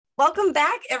Welcome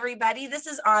back, everybody. This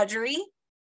is Audrey.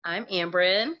 I'm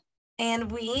Ambrin.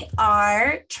 And we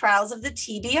are Trials of the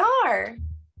TBR.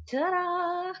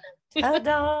 Ta-da!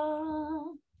 Ta-da!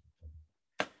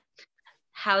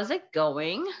 How's it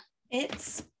going?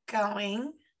 It's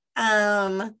going.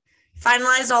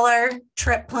 Finalized all our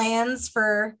trip plans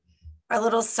for our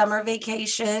little summer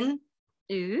vacation.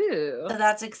 Ooh. So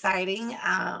that's exciting.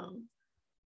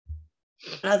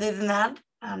 But other than that,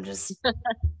 I'm just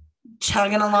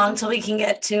chugging along till we can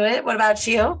get to it. What about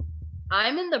you?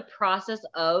 I'm in the process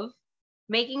of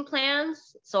making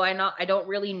plans, so I don't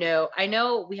really know. I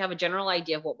know we have a general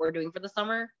idea of what we're doing for the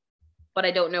summer, but I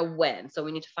don't know when, so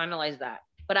we need to finalize that.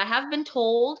 But I have been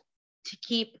told to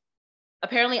keep,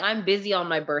 apparently I'm busy on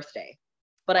my birthday,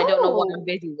 but I don't know what I'm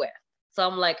busy with. So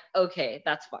I'm like, okay,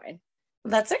 that's fine.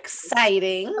 That's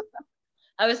exciting.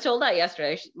 I was told that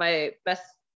yesterday.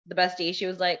 The bestie, she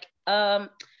was like,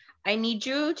 I need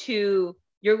you're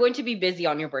going to be busy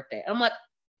on your birthday. I'm like,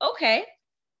 okay.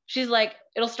 She's like,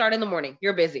 it'll start in the morning.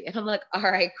 You're busy. And I'm like, all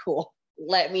right, cool.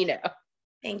 Let me know.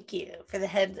 Thank you for the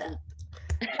heads up.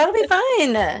 That'll be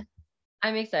fun.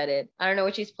 I'm excited. I don't know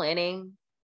what she's planning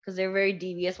because they're very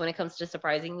devious when it comes to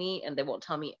surprising me and they won't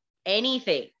tell me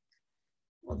anything.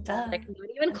 Well, duh. Like, not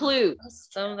even clues.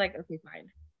 So I was like, okay,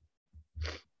 fine.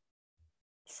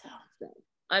 So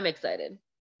I'm excited.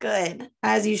 Good.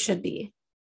 As you should be.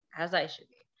 As I should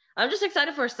be. I'm just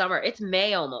excited for summer. It's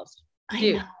May almost.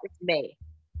 Dude, I know. It's May.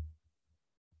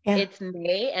 Yeah. It's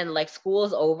May and like school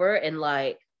is over in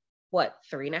like, what,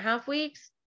 3.5 weeks?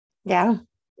 Yeah.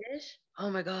 Ish? Oh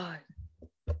my God.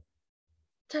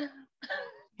 Ta-da.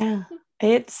 Yeah.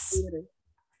 It's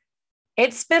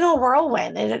been a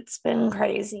whirlwind and it's been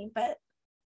crazy, but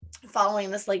following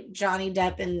this like Johnny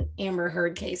Depp and Amber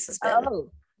Heard case has been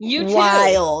you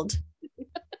wild.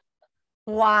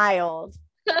 Wild.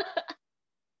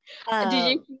 Did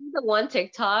you see the one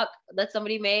TikTok that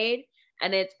somebody made?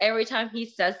 And it's every time he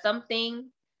says something,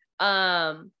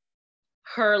 her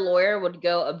lawyer would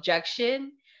go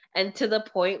objection, and to the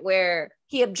point where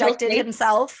he objected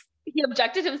himself. He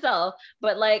objected himself,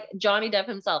 but like Johnny Depp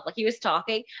himself, like he was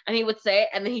talking and he would say it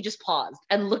and then he just paused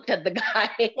and looked at the guy.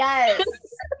 Yes.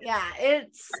 Yeah,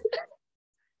 it's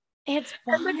and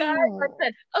the guy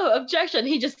said, "Oh, objection."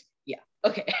 He just, yeah,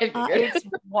 okay. It's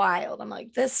wild. I'm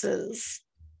like, this is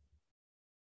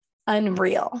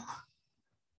unreal.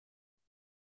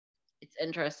 It's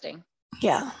interesting.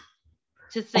 Yeah.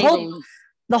 To say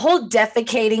the whole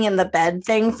defecating in the bed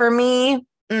thing for me,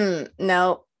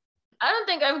 no. I don't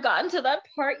think I've gotten to that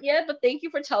part yet, but thank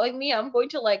you for telling me. I'm going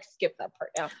to like skip that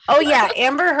part now. Oh yeah,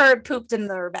 Amber Heard pooped in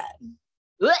their bed.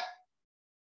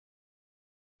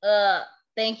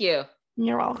 Thank you.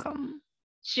 You're welcome.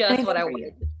 Just what I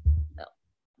wanted. No,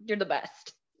 you're the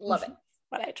best. Love it.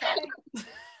 What I try.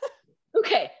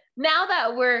 Okay, now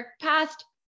that we're past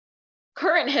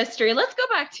current history, let's go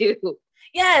back to.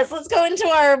 Yes, let's go into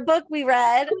our book we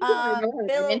read.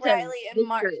 Bill O'Reilly and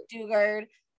Mark Dugard.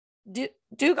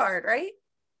 Dugard, right?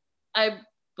 I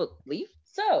believe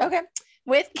so. Okay.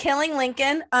 With Killing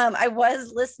Lincoln. I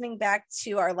was listening back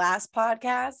to our last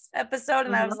podcast episode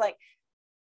and I was like,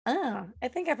 oh, I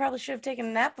think I probably should have taken a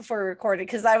nap before we recorded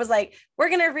because I was like, we're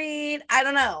gonna read, I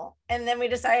don't know. And then we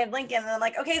decided Lincoln, and I'm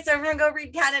like, okay, so everyone go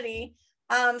read Kennedy.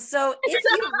 So if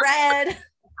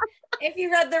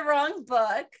you read the wrong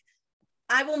book,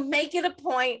 I will make it a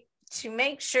point to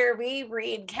make sure we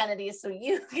read Kennedy so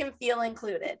you can feel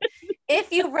included.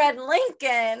 If you read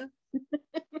Lincoln,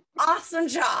 awesome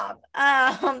job.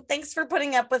 Thanks for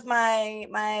putting up with my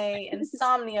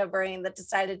insomnia brain that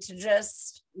decided to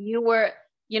just. You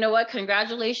know what?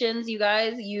 Congratulations, you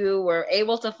guys. You were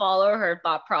able to follow her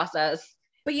thought process.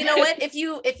 But you know what? If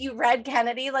you read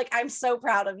Kennedy, like I'm so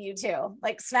proud of you too.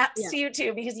 Like snaps to you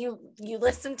too because you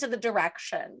listened to the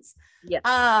directions.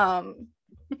 Yeah.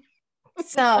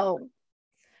 So,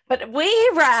 but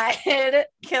we read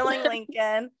Killing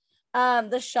Lincoln,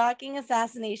 the shocking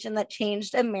assassination that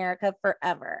changed America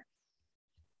forever.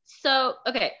 So,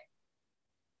 okay.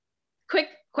 Quick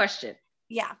question.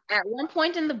 Yeah. At one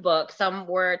point in the book,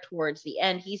 somewhere towards the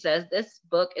end, he says this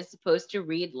book is supposed to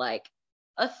read like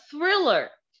a thriller.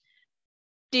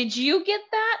 Did you get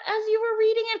that as you were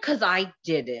reading it? Because I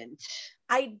didn't.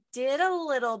 I did a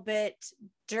little bit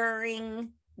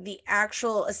during the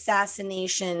actual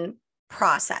assassination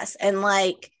process and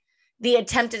like the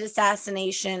attempted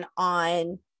assassination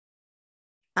on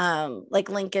like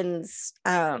Lincoln's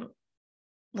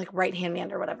like right-hand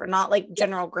man or whatever, not like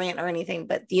General Grant or anything,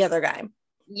 but the other guy.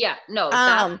 Yeah, no,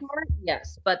 that part,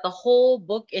 yes, but the whole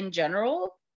book in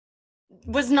general,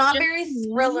 was not very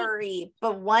thrillery,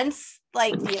 but once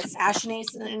like the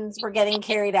assassinations were getting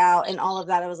carried out and all of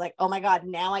that, I was like, oh my God,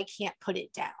 now I can't put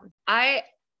it down. I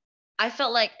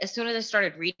felt like as soon as I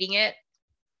started reading it,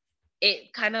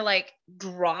 it kind of like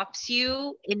drops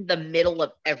you in the middle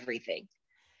of everything.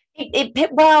 It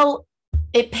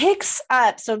picks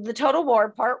up. So the Total War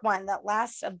Part 1 that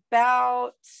lasts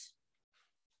about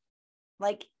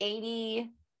like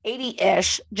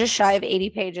 80-ish, just shy of 80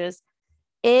 pages.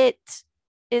 It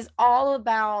is all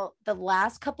about the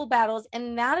last couple battles,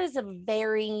 and that is a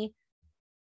very,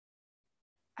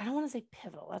 I don't want to say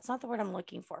pivotal, that's not the word I'm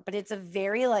looking for, but it's a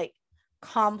very like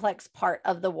complex part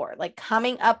of the war, like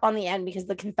coming up on the end, because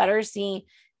the Confederacy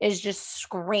is just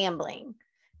scrambling.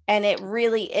 And it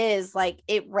really is like,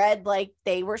 it read like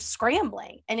they were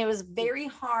scrambling, and it was very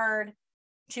hard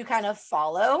to kind of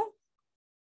follow.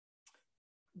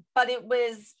 But it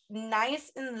was nice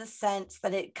in the sense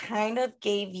that it kind of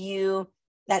gave you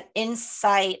that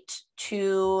insight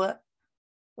to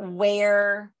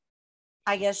where,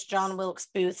 I guess, John Wilkes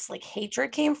Booth's like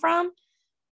hatred came from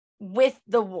with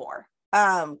the war.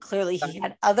 Clearly he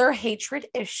had other hatred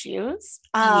issues.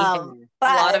 But a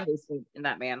lot of hatred in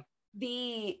that man.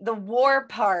 The war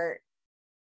part,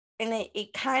 and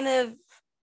it kind of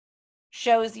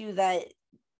shows you that,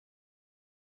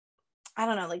 I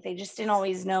don't know, like they just didn't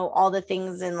always know all the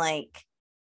things. And like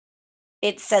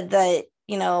it said that,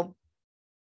 you know,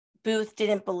 Booth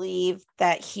didn't believe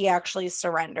that he actually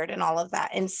surrendered and all of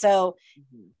that. And so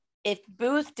if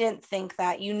Booth didn't think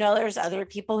that, you know, there's other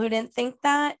people who didn't think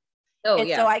that. So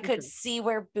I could see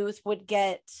where Booth would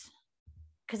get,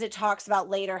 because it talks about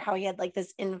later how he had like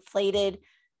this inflated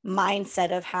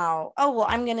mindset of how, oh, well,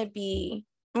 I'm going to be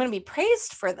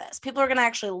praised for this. People are going to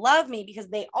actually love me because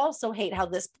they also hate how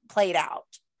this played out.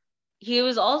 He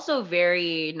was also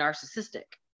very narcissistic.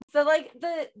 So like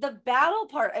the battle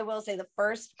part, I will say the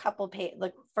first couple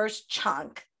the first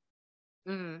chunk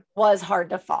was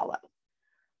hard to follow.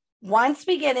 Once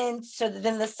we get in, so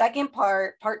then the second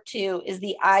part 2 is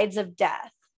the Ides of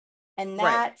Death. And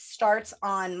that starts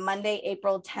on Monday,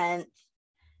 April 10th.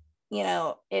 You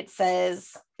know, it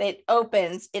says, it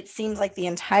opens, it seems like the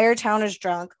entire town is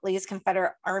drunk. Lee's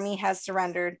Confederate army has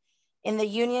surrendered. In the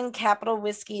Union Capitol,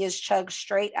 whiskey is chugged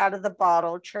straight out of the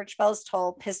bottle. Church bells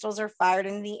toll. Pistols are fired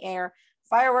into the air.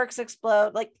 Fireworks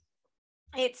explode. Like,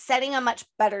 it's setting a much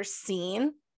better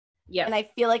scene. Yeah. And I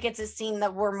feel like it's a scene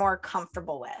that we're more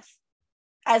comfortable with.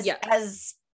 As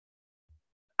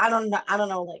I don't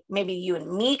know, like maybe you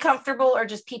and me comfortable, or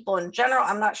just people in general.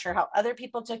 I'm not sure how other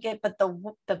people took it, but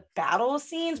the battle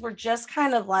scenes were just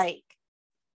kind of like,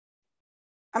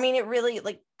 I mean, it really,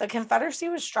 like, the Confederacy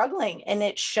was struggling, and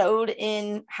it showed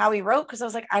in how he wrote, because I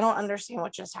was like, I don't understand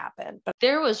what just happened. But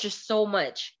there was just so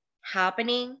much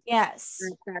happening. Yes.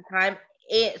 At that time,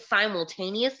 it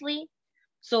simultaneously.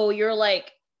 So you're like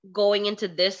going into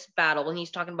this battle and he's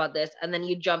talking about this, and then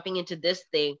you jumping into this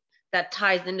thing that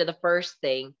ties into the first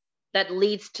thing that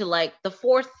leads to like the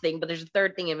fourth thing, but there's a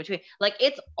third thing in between. Like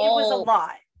it was a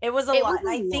lot. It was a lot.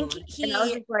 I think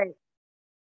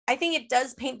I think it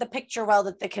does paint the picture well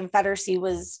that the Confederacy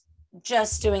was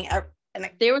just doing, and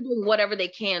they were doing whatever they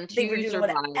can to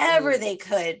survive. Whatever they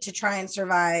could to try and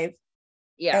survive.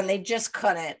 Yeah. And they just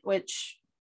couldn't, which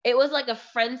it was like a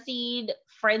frenzied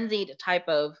type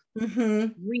of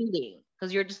reading,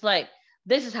 because you're just like,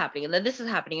 this is happening and then this is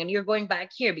happening and you're going back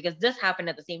here because this happened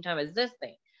at the same time as this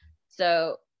thing.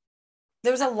 So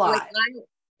there's a lot. Like,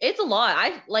 it's a lot.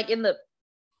 I like in the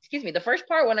first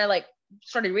part when I like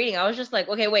started reading, I was just like,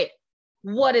 okay, wait,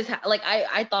 what is like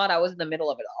I thought I was in the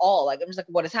middle of it all. Like I'm just like,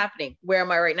 what is happening? Where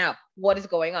am I right now? What is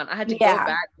going on? I had to go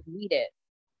back and read it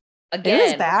again. It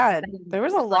was bad. There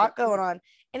was a lot going on,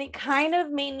 and it kind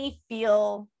of made me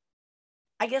feel,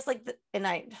 I guess, like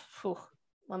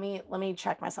let me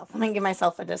check myself. Let me give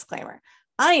myself a disclaimer.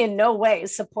 I in no way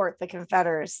support the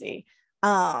Confederacy.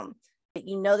 But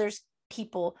you know, there's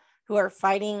people who are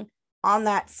fighting on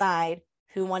that side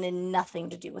who wanted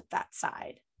nothing to do with that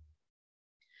side.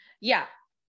 Yeah.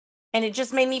 And it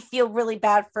just made me feel really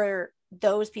bad for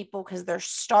those people, because they're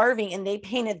starving, and he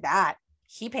painted that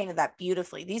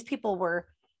beautifully. These people were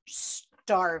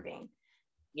starving.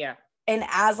 Yeah. And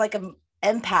as like an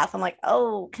empath, I'm like,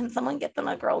 oh, can someone get them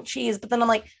a grilled cheese? But then I'm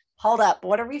like, hold up,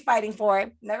 what are we fighting for?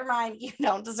 Never mind, you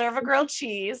don't deserve a grilled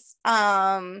cheese.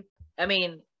 I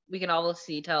mean, we can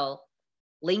obviously tell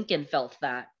Lincoln felt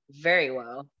that very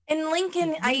well. And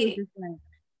Lincoln,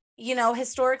 you know,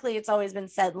 historically, it's always been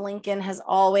said Lincoln has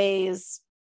always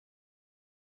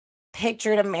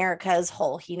pictured America as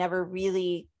whole. He never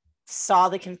really saw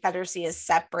the Confederacy as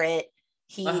separate.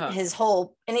 His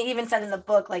whole, and it even said in the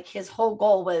book, like his whole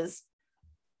goal was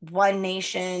one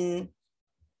nation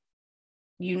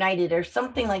united or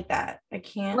something like that. I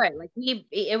can't. Right. Like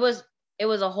it was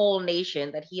a whole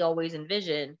nation that he always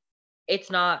envisioned. It's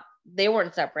not, they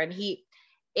weren't separate.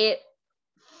 It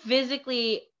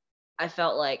physically, I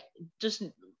felt like, just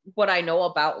what I know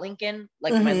about Lincoln,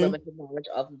 like my limited knowledge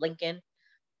of Lincoln,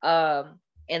 and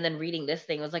then reading this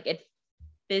thing was like, it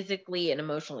physically and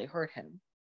emotionally hurt him.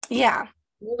 Yeah.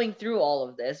 Going through all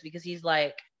of this, because he's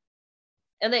like,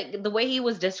 and the way he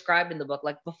was described in the book,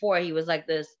 like before, he was like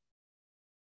this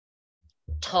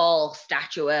tall,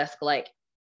 statuesque, like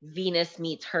Venus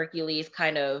meets Hercules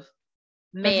kind of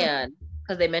man,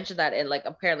 because they mentioned that, and like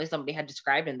apparently somebody had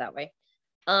described him that way,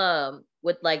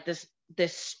 with like this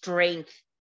strength,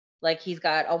 like he's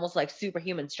got almost like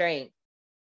superhuman strength.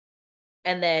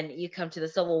 And then you come to the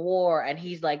Civil War and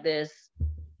he's like this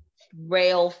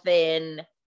rail thin,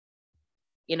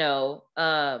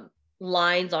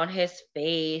 lines on his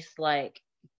face, like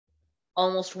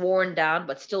almost worn down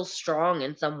but still strong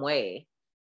in some way.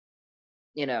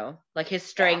 Like his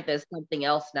strength is something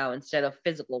else now instead of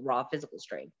raw physical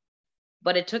strength.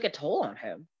 But it took a toll on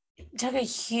him. It took a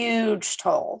huge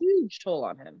toll. Huge toll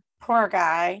on him. Poor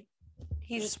guy.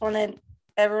 He just wanted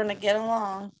everyone to get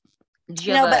along.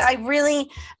 No, but I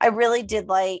really did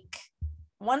like,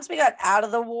 once we got out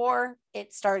of the war,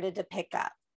 it started to pick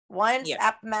up. Once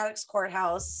Appomattox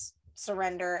Courthouse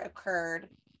surrender occurred,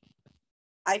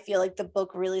 I feel like the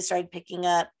book really started picking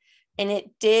up, and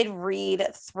it did read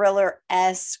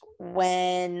thriller-esque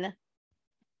when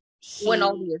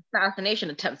all the assassination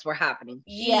attempts were happening.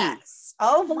 Yes.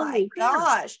 Oh my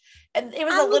gosh. And it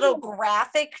was a little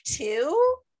graphic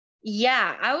too.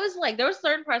 Yeah. I was like, there were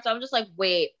certain parts I'm just like,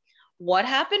 wait, what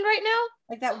happened right now?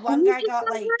 Like that one guy got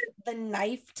like the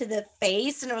knife to the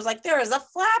face, and it was like there was a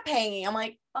flap hanging. I'm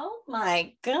like, oh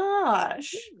my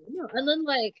gosh. And then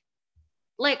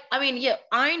I mean, yeah,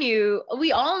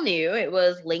 we all knew it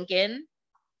was Lincoln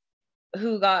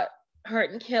who got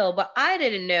hurt and killed, but I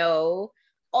didn't know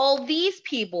all these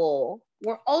people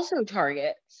were also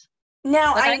targets.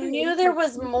 Now, I knew there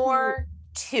was more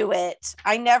to it.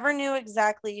 I never knew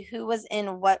exactly who was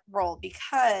in what role,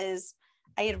 because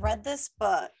I had read this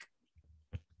book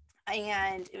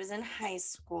and it was in high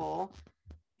school,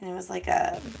 and it was like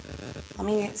let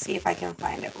me see if I can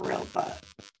find it real book.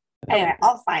 Anyway,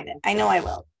 I'll find it. I know I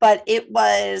will. But it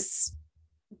was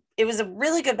a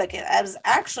really good book. It was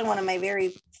actually one of my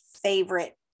very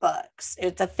favorite books.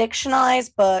 It's a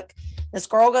fictionalized book. This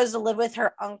girl goes to live with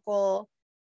her uncle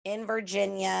in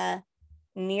Virginia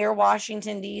near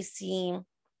Washington, D.C.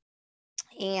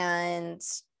 And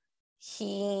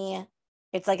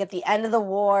it's like at the end of the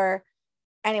war.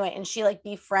 Anyway, and she like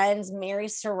befriends Mary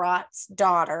Surratt's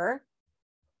daughter.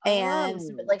 And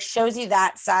it like shows you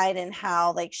that side, and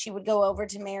how like she would go over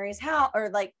to Mary's house, or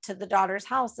like to the daughter's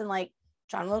house, and like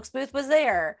John Wilkes Booth was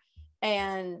there,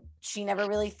 and she never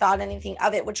really thought anything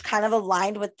of it, which kind of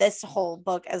aligned with this whole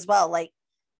book as well. Like,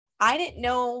 I didn't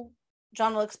know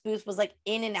John Wilkes Booth was like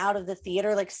in and out of the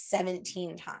theater like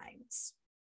 17 times.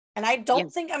 And I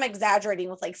don't think I'm exaggerating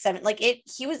with like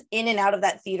he was in and out of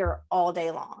that theater all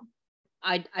day long.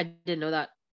 I didn't know that.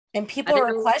 And people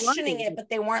were questioning it, but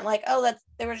they weren't like,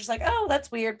 they were just like, oh,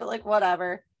 that's weird, but like,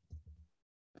 whatever.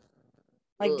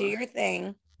 Like, do your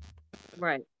thing.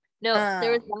 Right. No,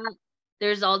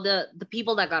 there's all the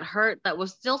people that got hurt that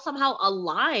was still somehow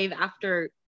alive after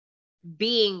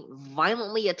being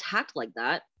violently attacked like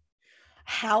that.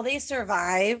 How they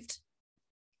survived,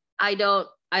 I don't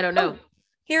know.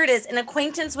 Here it is, An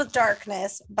Acquaintance with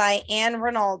Darkness by Anne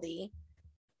Rinaldi.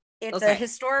 It's a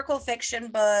historical fiction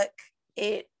book.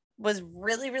 It was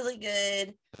really, really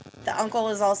good. The uncle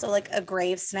is also like a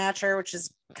grave snatcher, which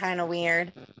is kind of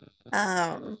weird.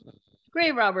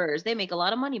 Grave robbers, they make a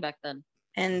lot of money back then.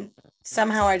 And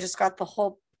somehow I just got the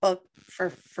whole book for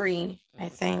free, I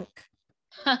think.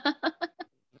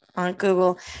 On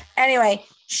Google. Anyway,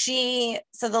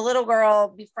 so the little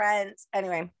girl befriends,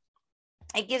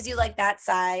 it gives you like that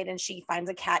side, and she finds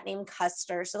a cat named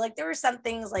Custer. So like there were some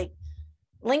things like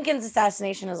Lincoln's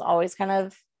assassination has always kind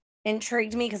of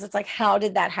intrigued me, because it's like, how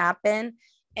did that happen?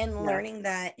 And learning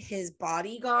that his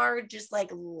bodyguard just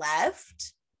like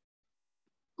left.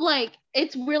 Like,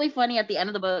 it's really funny at the end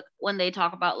of the book when they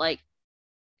talk about like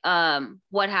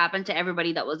what happened to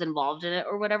everybody that was involved in it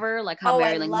or whatever, like how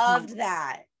Mary Lincoln loved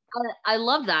that. I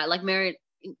love that. Like Mary,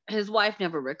 his wife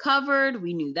never recovered.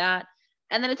 We knew that.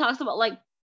 And then it talks about like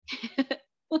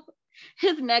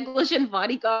his negligent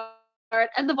bodyguard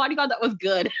and the bodyguard that was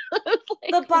good.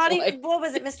 What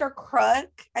was it? Mr. Crook,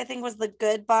 I think, was the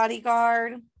good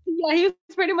bodyguard. Yeah, he was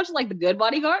pretty much like the good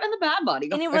bodyguard and the bad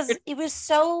bodyguard. And it was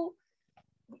so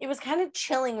it was kind of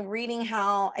chilling reading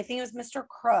how, I think it was Mr.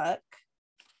 Crook,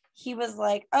 he was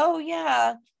like, oh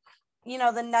yeah, you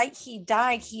know, the night he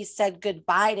died, he said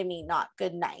goodbye to me, not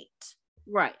good night.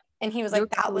 Right. And he was There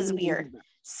like, that was was weird. that.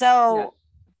 So,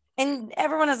 and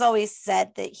everyone has always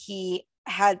said that he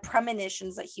had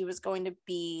premonitions that he was going to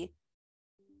be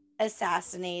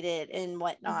assassinated and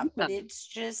whatnot, but it's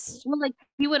just, well, like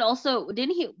he would also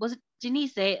didn't he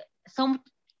say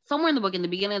somewhere in the book, in the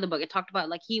beginning of the book, it talked about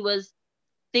like he was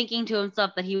thinking to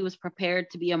himself that he was prepared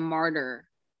to be a martyr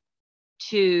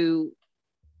to,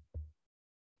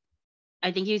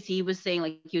 I think he was saying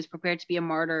like he was prepared to be a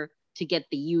martyr to get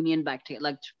the union back together,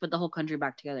 like to put the whole country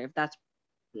back together, if that's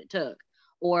what it took.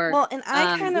 Or well, and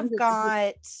I kind of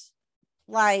got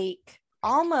like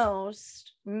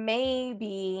almost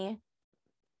maybe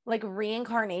like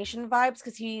reincarnation vibes,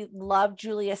 because he loved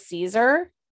Julius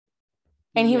Caesar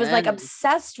and he was like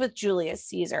obsessed with Julius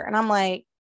Caesar, and I'm like,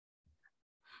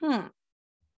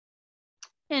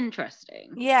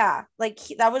 interesting. Yeah, like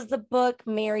that was the book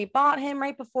Mary bought him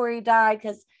right before he died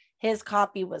because his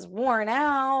copy was worn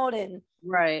out, and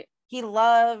right, he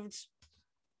loved.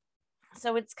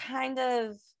 So it's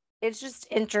just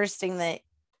interesting that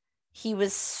he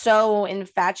was so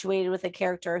infatuated with a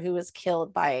character who was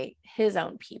killed by his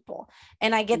own people.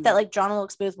 And I get that like John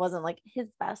Wilkes Booth wasn't like his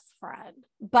best friend,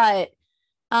 but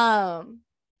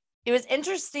it was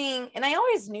interesting, and I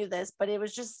always knew this, but it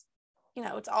was just, you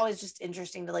know, it's always just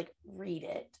interesting to like read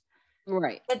it.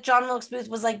 Right. That John Wilkes Booth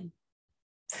was like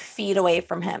feet away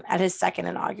from him at his second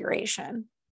inauguration.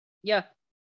 Yeah.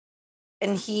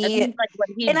 And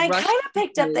I kind of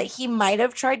picked up that he might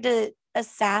have tried to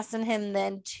assassinate him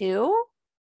then too.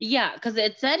 Yeah, because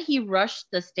it said he rushed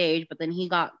the stage, but then he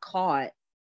got caught.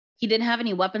 He didn't have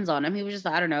any weapons on him. He was just,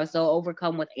 I don't know, so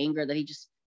overcome with anger that he just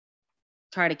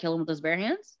tried to kill him with his bare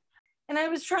hands. And I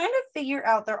was trying to figure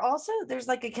out, there's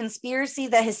like a conspiracy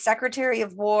that his Secretary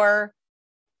of War,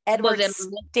 Edward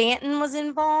Stanton, was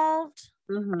involved.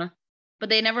 Mm-hmm. But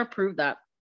they never proved that.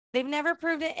 They've never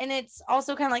proved it. And it's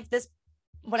also kind of like this.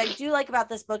 What I do like about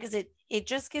this book is it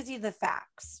just gives you the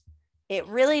facts. It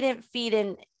really didn't feed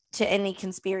into any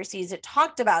conspiracies. It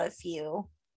talked about a few.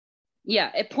 Yeah,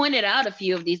 it pointed out a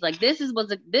few of these, like this is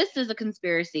a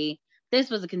conspiracy. This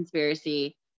was a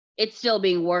conspiracy. It's still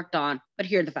being worked on, but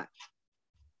here are the facts.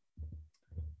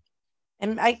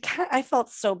 And I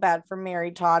felt so bad for Mary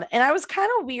Todd, and I was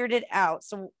kind of weirded out.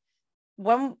 So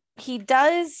when he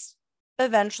does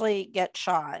eventually get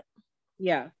shot,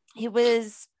 yeah, it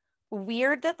was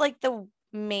weird that like the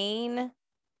main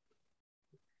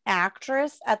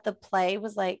actress at the play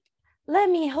was like, let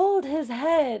me hold his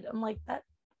head. I'm like, that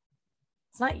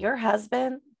it's not your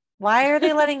husband. Why are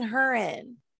they letting her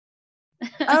in?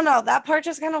 I don't know. That part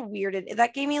just kind of weirded.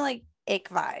 That gave me like ick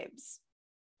vibes.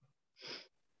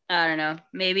 I don't know.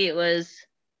 Maybe it was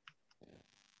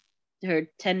her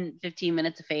 10-15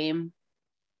 minutes of fame.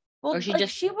 Well, or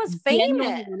she was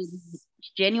famous.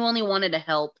 Genuinely wanted to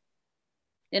help.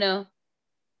 You know?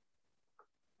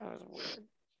 That was weird.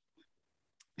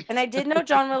 And I did know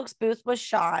John Wilkes Booth was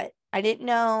shot. I didn't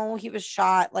know he was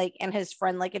shot, like, and his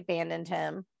friend like abandoned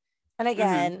him. And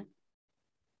again,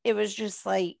 it was just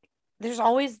like, there's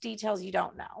always details you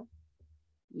don't know.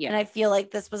 Yeah. And I feel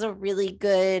like this was a really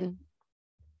good,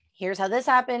 here's how this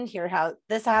happened, here's how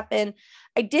this happened.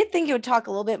 I did think it would talk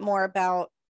a little bit more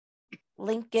about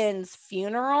Lincoln's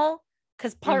funeral,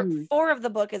 because part 4 of the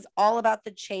book is all about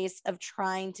the chase of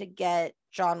trying to get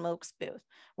John Wilkes Booth,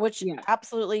 which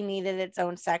absolutely needed its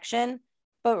own section.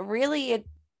 But really,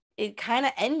 it kind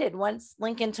of ended once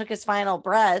Lincoln took his final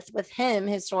breath. With him,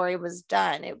 his story was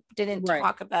done. It didn't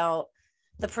talk about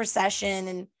the procession,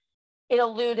 and it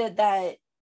alluded that,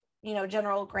 you know,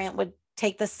 General Grant would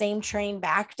take the same train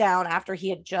back down after he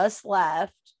had just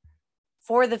left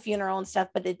for the funeral and stuff,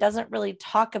 but it doesn't really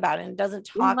talk about it. It doesn't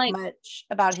talk much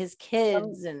about his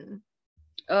kids. And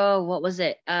what was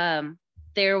it?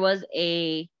 There was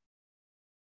I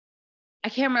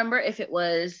can't remember if it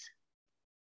was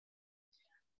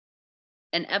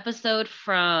an episode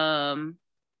from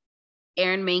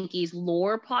Aaron Mahnke's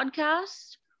Lore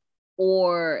podcast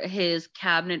or his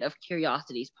Cabinet of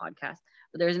Curiosities podcast.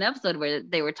 But there was an episode where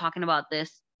they were talking about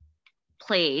this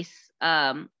place,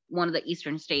 one of the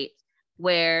eastern states,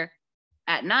 where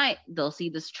at night they'll see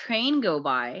this train go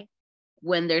by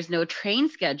when there's no train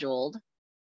scheduled,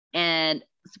 and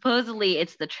supposedly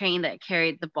it's the train that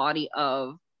carried the body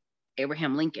of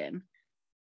Abraham Lincoln.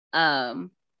 But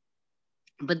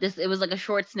it was like a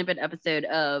short snippet episode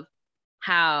of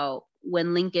how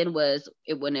when it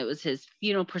was his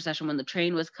funeral procession, when the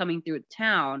train was coming through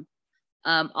town,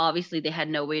 obviously they had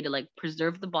no way to like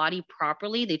preserve the body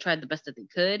properly. They tried the best that they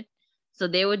could, So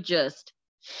they would just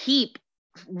heap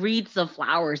wreaths of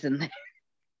flowers in there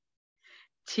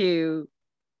to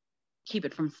keep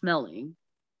it from smelling.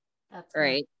 That's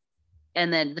right.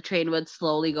 And then the train would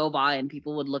slowly go by and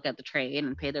people would look at the train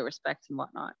and pay their respects and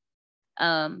whatnot.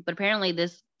 But apparently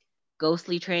this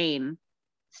ghostly train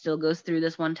still goes through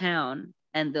this one town,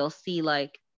 and they'll see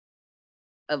like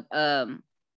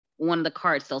one of the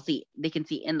carts, they can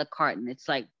see in the cart, and it's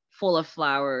like full of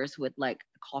flowers with like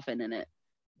a coffin in it.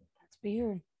 That's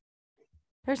weird.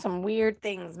 There's some weird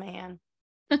things, man.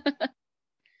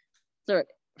 So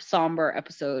somber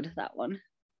episode, that one.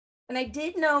 And I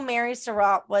did know Mary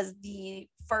Surratt was the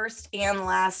first and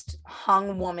last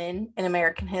hung woman in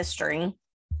American history.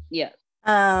 Yeah.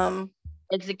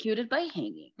 Executed by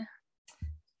hanging.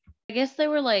 I guess they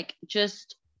were like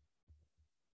just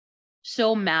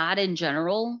so mad in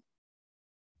general,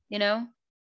 you know?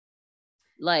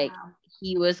 Like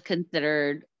he was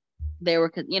considered, they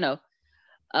were, you know,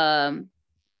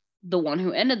 the one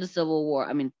who ended the Civil War.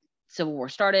 I mean, Civil War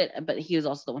started, but he was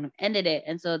also the one who ended it.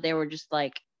 And so they were just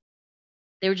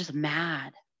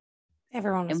mad.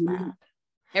 Everyone was mad.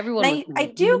 Everyone was mad. I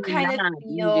do kind of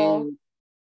feel,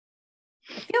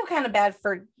 I feel kind of bad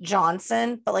for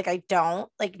Johnson, but like I don't,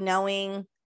 like, knowing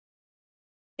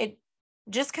it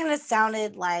just kind of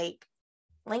sounded like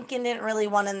Lincoln didn't really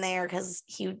want him there, because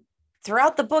he,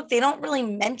 throughout the book, they don't really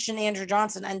mention Andrew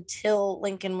Johnson until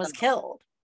Lincoln was killed.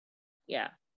 Yeah.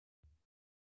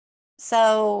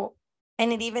 So,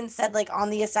 and it even said like on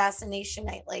the assassination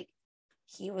night, like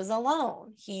he was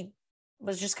alone. He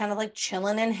was just kind of like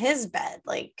chilling in his bed,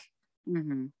 like,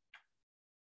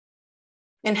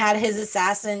 and had his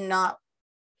assassin not,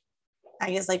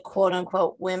 I guess, like, quote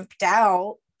unquote, wimped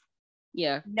out.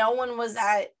 Yeah. No one was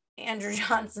at Andrew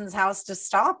Johnson's house to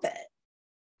stop it.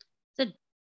 Is it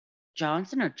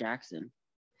Johnson or Jackson?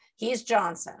 He's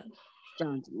Johnson.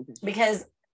 Johnson. Okay. Because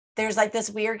there's like this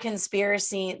weird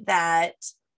conspiracy that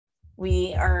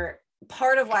we are,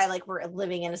 part of why like we're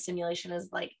living in a simulation is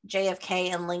like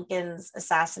JFK and Lincoln's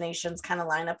assassinations kind of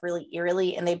line up really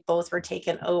eerily, and they both were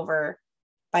taken over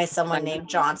by someone named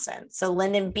Johnson. So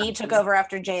Lyndon B took over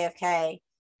after JFK,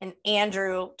 and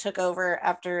Andrew took over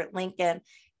after Lincoln.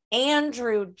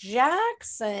 Andrew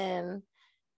Jackson,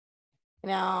 you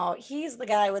know, he's the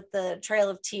guy with the Trail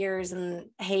of Tears and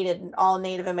hated all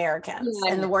Native Americans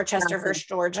and the Worcester versus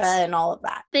Georgia and all of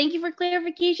that. Thank you for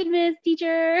clarification, Miss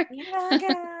Teacher. You're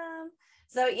welcome.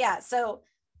 So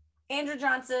Andrew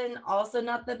Johnson, also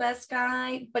not the best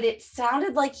guy, but it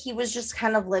sounded like he was just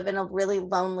kind of living a really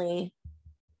lonely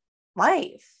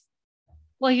life.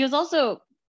 Well, he was also,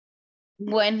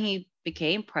 when he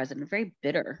became president, very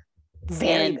bitter.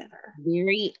 Very bitter.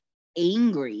 Very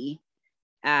angry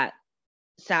at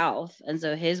South. And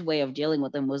so his way of dealing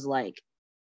with them was like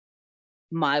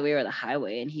my way or the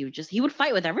highway. And he would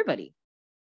fight with everybody.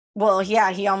 Well,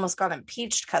 yeah, he almost got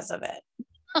impeached because of it.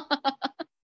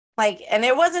 Like, and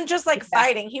it wasn't just like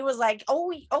fighting. He was like,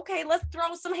 oh, okay, let's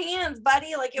throw some hands,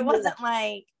 buddy. Like, it wasn't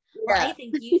like, I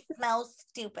think you smell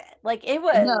stupid. Like, it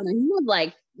was. No, he would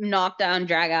like knock down,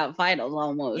 drag out finals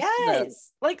almost.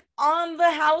 Yes. Like on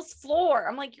the house floor.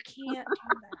 I'm like, you can't do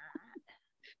that.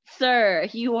 Sir,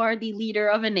 you are the leader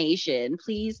of a nation.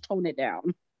 Please tone it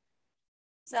down.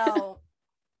 So,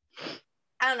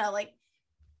 I don't know, like,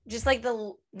 just like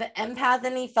the empath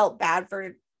in me felt bad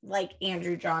for like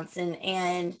Andrew Johnson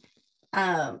and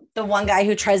the one guy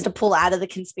who tries to pull out of the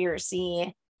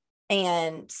conspiracy,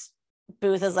 and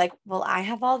Booth is like, well, I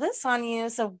have all this on you,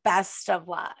 so best of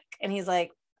luck. And he's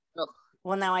like,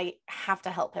 well, now I have to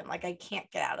help him. Like, I can't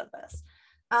get out of this.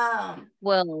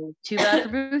 Well, too bad for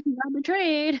Booth, he got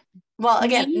betrayed. Well,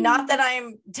 again, not that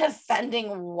I'm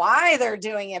defending why they're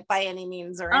doing it by any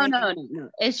means or anything. No.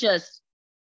 It's just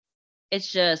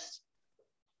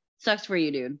sucks for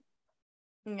you, dude.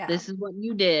 Yeah. This is what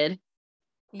you did.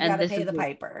 You gotta pay the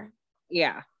piper.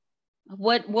 Yeah.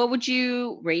 What would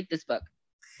you rate this book?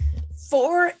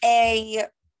 For a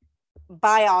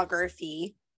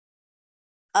biography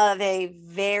of a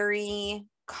very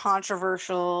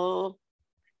controversial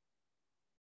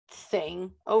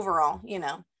thing overall, you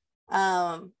know,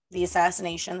 the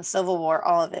assassination, the Civil War,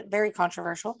 all of it, very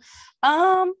controversial.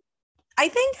 I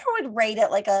think I would rate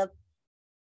it like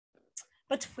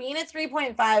between a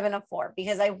 3.5 and a 4,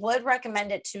 because I would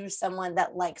recommend it to someone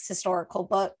that likes historical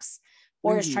books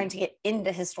or is trying to get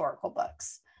into historical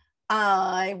books.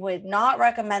 I would not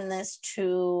recommend this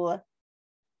to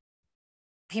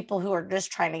people who are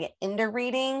just trying to get into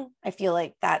reading. I feel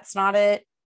like that's not it.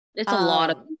 It's a lot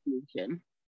of information.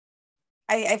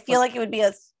 I feel like it would be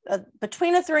a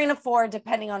between a 3 and a 4,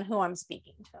 depending on who I'm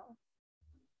speaking to.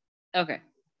 Okay.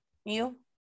 You?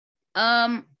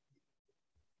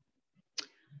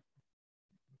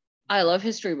 I love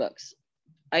history books.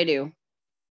 I do.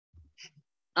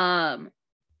 I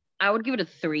would give it a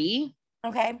 3.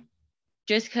 Okay.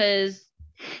 Just because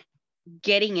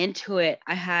getting into it,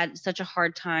 I had such a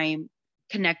hard time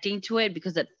connecting to it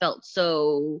because it felt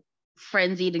so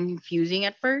frenzied and confusing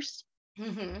at first.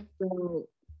 Mm-hmm. So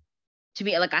to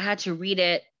me, like I had to read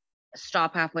it,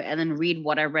 stop halfway, and then read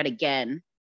what I read again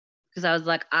because I was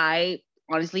like, I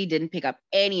honestly didn't pick up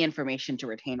any information to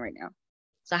retain right now.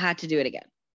 So I had to do it again.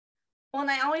 Well,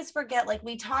 and I always forget, like,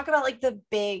 we talk about like the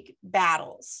big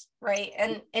battles, right?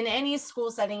 And in any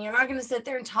school setting, you're not going to sit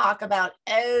there and talk about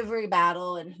every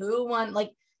battle and who won.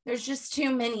 Like, there's just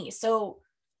too many. So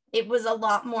it was a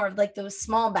lot more of like those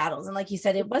small battles. And like you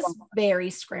said, it was very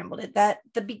scrambled. That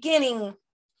the beginning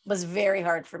was very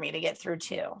hard for me to get through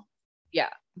too.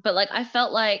 Yeah. But like,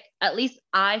 at least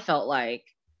I felt like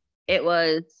it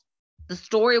was, the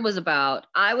story was about,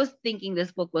 I was thinking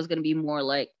this book was going to be more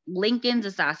like Lincoln's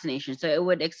assassination. So it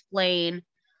would explain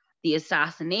the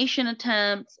assassination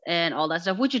attempts and all that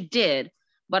stuff, which it did.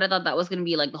 But I thought that was going to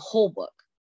be like the whole book.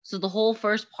 So the whole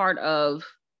first part of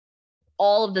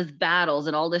all of this battles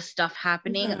and all this stuff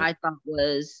happening, Mm-hmm. I thought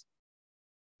was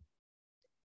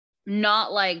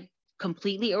not like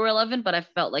completely irrelevant, but I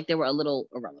felt like they were a little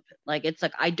irrelevant. Like, it's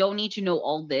like, I don't need to know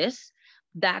all this.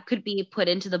 That could be put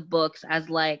into the books as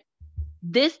like,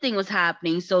 this thing was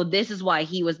happening, so this is why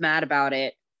he was mad about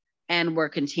it, and we're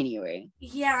continuing.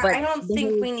 Yeah, But I don't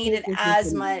think we needed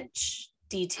as much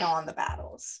detail on the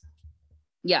battles.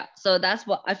 Yeah, so that's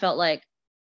what I felt like.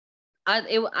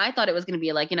 I thought it was going to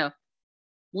be like,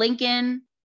 Lincoln,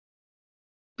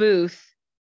 Booth,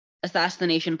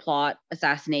 assassination plot,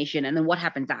 assassination, and then what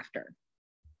happens after.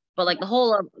 But like the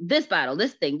whole of this battle,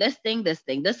 this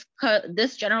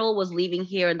general was leaving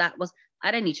here, and that was, I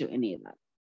didn't need to do any of that.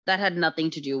 That had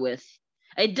nothing to do with,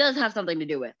 it does have something to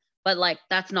do with, but like,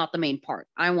 that's not the main part.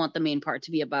 I want the main part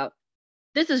to be about,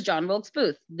 this is John Wilkes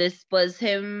Booth. This was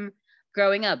him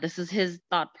growing up. This is his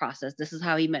thought process. This is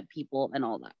how he met people and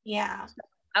all that. Yeah. So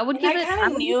I would give it. I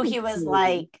kind of knew he was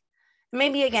like,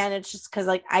 maybe again, it's just because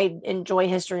like I enjoy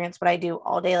history and it's what I do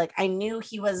all day. Like I knew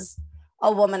he was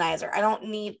a womanizer. I don't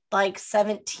need like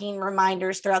 17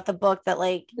 reminders throughout the book that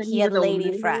like he had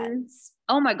lady friends.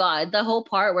 Oh my God. The whole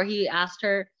part where he asked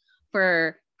her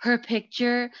for her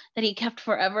picture that he kept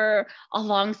forever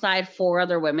alongside 4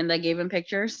 other women that gave him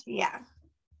pictures. Yeah.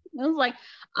 I was like,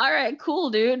 all right,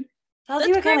 cool, dude. Tells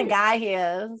you what kind of guy he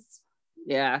is.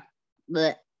 Yeah.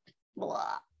 Blech.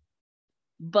 Blah.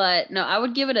 But no, I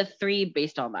would give it a 3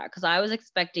 based on that because I was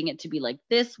expecting it to be like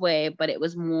this way, but it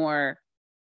was more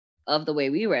of the way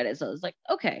we read it. So I was like,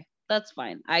 okay, that's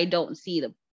fine. I don't see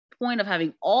the point of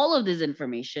having all of this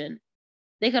information.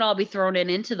 They could all be thrown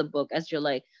into the book as you're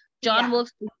like, John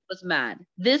Wilkes was mad.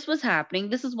 This was happening.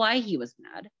 This is why he was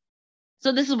mad.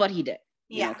 So this is what he did.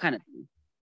 You know, kind of thing.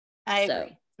 I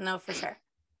agree. No, for sure.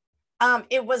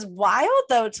 It was wild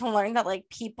though to learn that like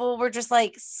people were just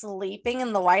like sleeping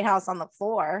in the White House on the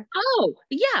floor. Oh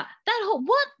yeah, that whole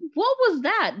what was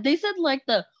that? They said like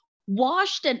the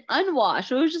washed and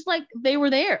unwashed. It was just like they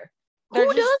were there. They're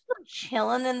Who just does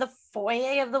chilling in the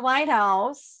foyer of the White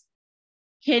House?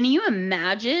 Can you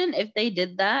imagine if they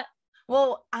did that?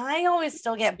 Well, I always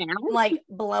still get like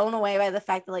blown away by the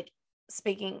fact that like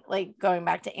speaking like going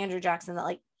back to Andrew Jackson that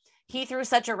like he threw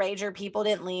such a rager, people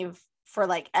didn't leave for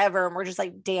like ever and we're just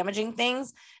like damaging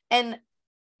things, and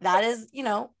that is, you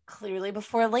know, clearly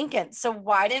before Lincoln. So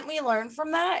why didn't we learn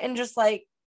from that and just like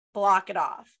block it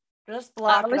off? Just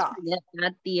block it off.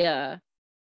 That the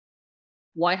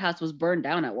White House was burned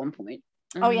down at one point.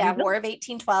 Oh yeah, War of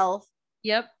 1812.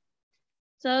 Yep.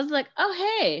 So I was like,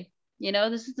 oh hey, you know,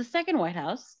 this is the second White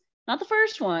House, not the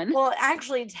first one. Well,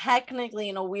 actually, technically,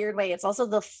 in a weird way, it's also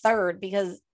the third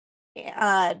because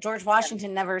George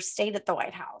Washington never stayed at the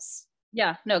White House.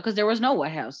 Yeah, no, because there was no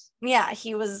White House. Yeah,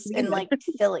 he was in like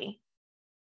Philly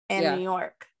and New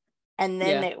York, and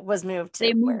then it was moved to.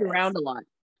 They moved around a lot.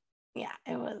 Yeah,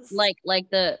 it was like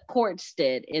the courts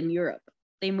did in Europe.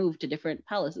 They moved to different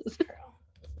palaces. But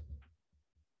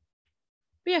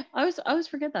yeah, I always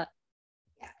forget that.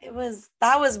 Yeah,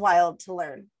 that was wild to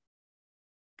learn.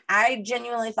 I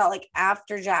genuinely thought like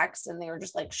after Jackson, they were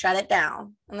just like, shut it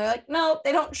down. And they're like, no,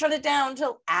 they don't shut it down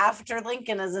until after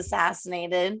Lincoln is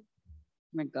assassinated.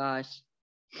 Oh my gosh.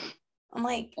 I'm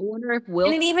like, I wonder if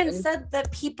Wilkes. And it even said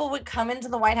that people would come into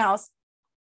the White House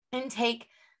and take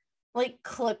like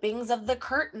clippings of the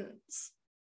curtains.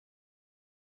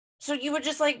 So you would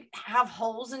just like have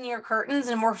holes in your curtains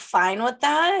and we're fine with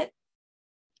that?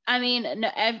 I mean, no,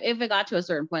 if it got to a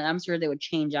certain point, I'm sure they would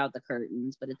change out the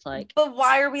curtains, but it's like. But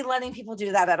why are we letting people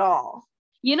do that at all?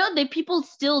 You know, they people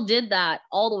still did that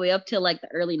all the way up to like the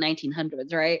early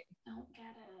 1900s, right? I don't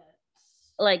get it.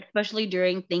 Like especially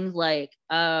during things like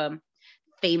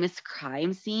famous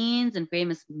crime scenes and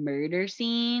famous murder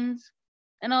scenes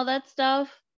and all that stuff,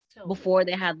 So before weird.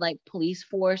 they had like police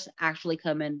force actually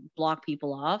come and block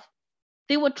people off.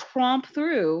 They would tromp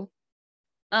through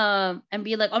and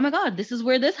be like, oh my god, this is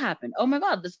where this happened. Oh my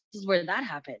god, this is where that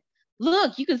happened.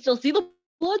 Look, you can still see the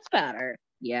blood spatter.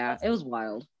 Yeah, That's it was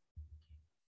wild.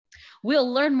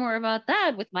 We'll learn more about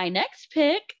that with my next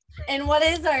pick. And what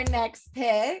is our next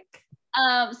pick?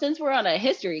 Since we're on a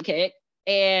history kick,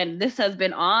 and this has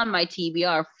been on my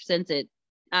TBR since it,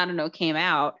 I don't know, came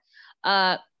out.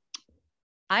 I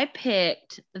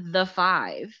picked The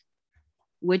Five,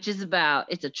 which is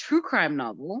it's a true crime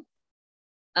novel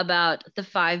about the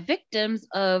 5 victims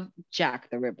of Jack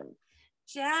the Ripper.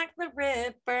 Jack the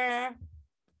Ripper.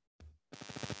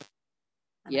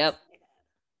 Yep.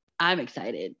 I'm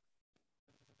excited.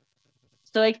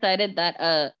 So excited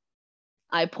that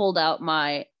I pulled out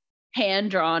my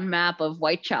hand-drawn map of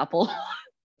Whitechapel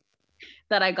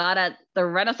that I got at the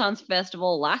Renaissance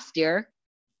Festival last year,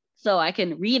 so I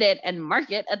can read it and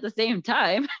mark it at the same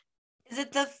time. Is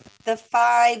it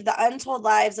the Untold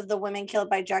Lives of the Women Killed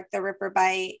by Jack the Ripper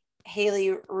by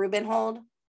Haley Rubenhold?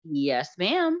 Yes,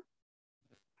 ma'am.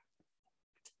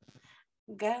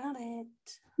 Got it.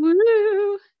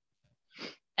 Woo!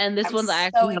 And this I'm one's I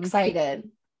so actually have excited.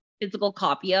 a physical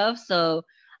copy of. So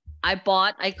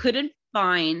I couldn't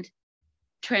find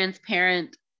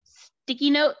transparent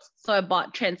sticky notes, so I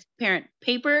bought transparent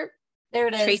paper. There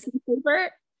it is. Tracing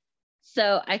paper,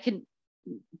 so I can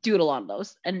doodle on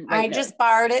those. And I just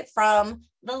borrowed it from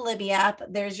the Libby app.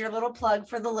 There's your little plug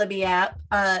for the Libby app.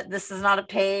 This is not a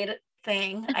paid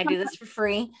thing. I do this for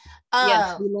free.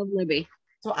 Yes, we love Libby.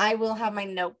 So I will have my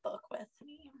notebook with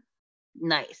me.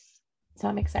 Nice. So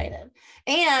I'm excited.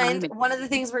 And one of the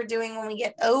things we're doing when we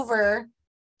get over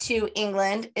to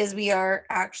England is we are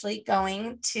actually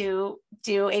going to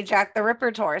do a Jack the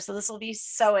Ripper tour. So this will be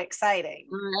so exciting.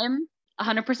 I'm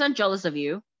 100% jealous of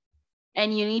you.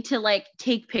 And you need to like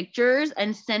take pictures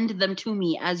and send them to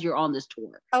me as you're on this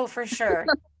tour. Oh, for sure.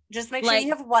 Just make sure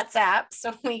you have WhatsApp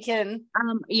so we can.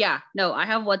 Yeah, no, I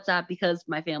have WhatsApp because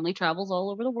my family travels all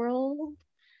over the world.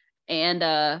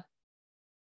 And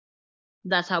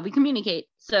that's how we communicate.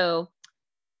 So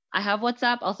I have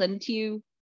WhatsApp. I'll send it to you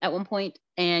at one point,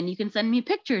 and you can send me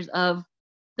pictures of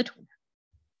the tour.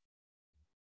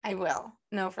 I will.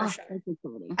 No, for sure. That's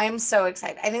exciting. I'm so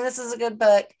excited. I think this is a good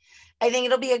book. I think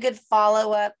it'll be a good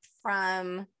follow-up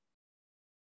from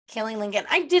Killing Lincoln.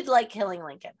 I did like Killing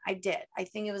Lincoln. I did. I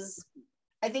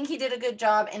think he did a good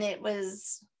job, and it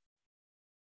was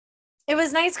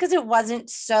nice because it wasn't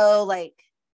so like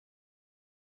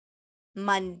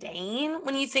mundane.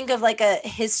 When you think of like a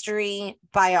history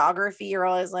biography, you're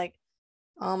always like,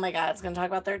 oh my god, it's going to talk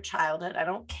about their childhood. I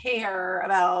don't care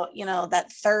about,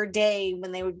 that third day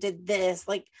when they did this.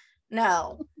 Like,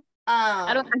 no.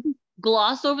 I don't have to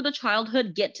gloss over the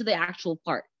childhood, get to the actual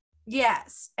part.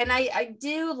 Yes. And I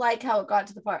do like how it got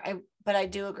to the part. But I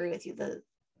do agree with you. The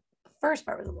first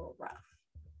part was a little rough.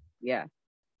 Yeah.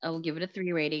 I will give it a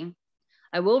 3 rating.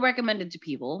 I will recommend it to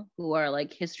people who are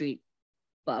like history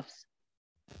buffs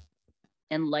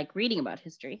and like reading about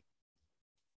history.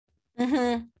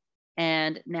 Mm-hmm.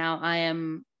 And now I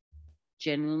am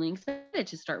genuinely excited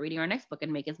to start reading our next book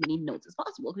and make as many notes as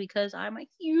possible because I'm a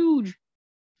huge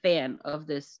fan of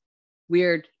this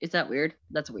weird. Is that weird?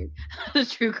 That's weird.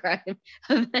 True crime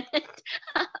event.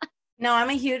 No, I'm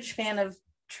a huge fan of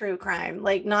true crime,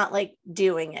 like not like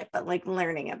doing it, but like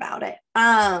learning about it.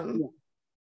 Yeah.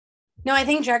 No, I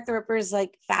think Jack the Ripper is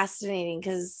like fascinating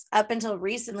because up until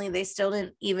recently, they still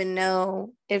didn't even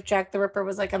know if Jack the Ripper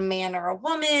was like a man or a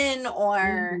woman,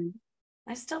 or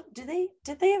did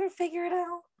they ever figure it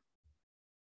out?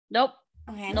 Nope.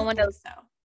 Okay, no one knows. So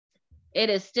it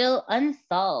is still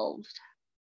unsolved.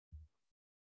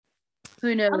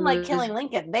 Who knows? Unlike Killing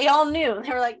Lincoln, they all knew. They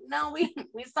were like, no,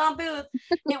 we saw Booth.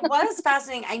 It was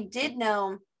fascinating. I did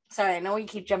know. Sorry, I know we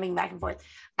keep jumping back and forth.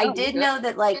 I did know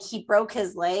that like he broke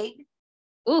his leg.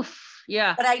 Oof,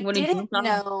 yeah. But I didn't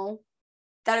know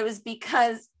that it was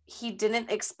because he didn't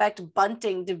expect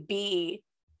Bunting to be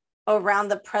around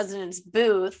the president's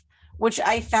booth, which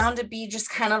I found to be just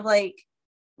kind of like,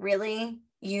 really?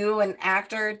 You, an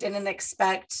actor, didn't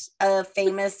expect a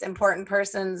famous, important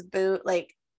person's booth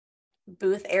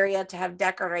area to have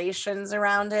decorations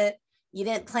around it. You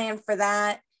didn't plan for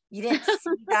that. You didn't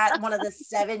see that one of the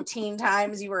 17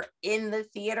 times you were in the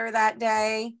theater that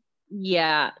day.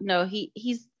 Yeah, no, he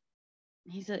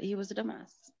was a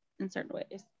dumbass in certain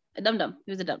ways. A dum-dum.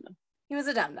 He was a dum-dum. He was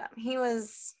a dum-dum. He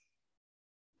was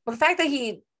Well, the fact that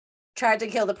he tried to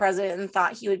kill the president and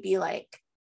thought he would be like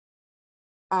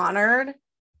honored,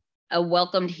 a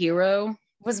welcomed hero,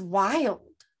 was wild.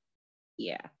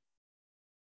 Yeah.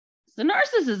 It's the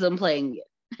narcissism playing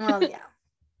it. Well, yeah,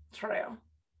 true.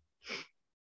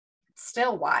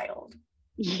 Still wild.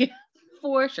 Yeah,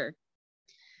 for sure.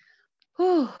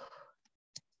 Whew.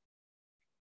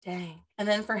 Dang. And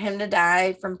then for him to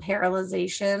die from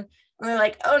paralyzation, and they're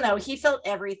like, oh no, he felt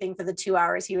everything for the 2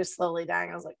 hours he was slowly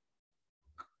dying. I was like,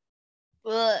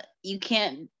 well, you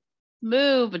can't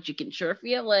move, but you can sure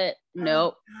feel it.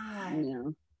 Nope.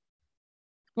 No.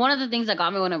 One of the things that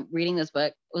got me when I'm reading this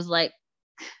book was like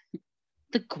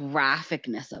the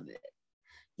graphicness of it.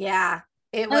 Yeah,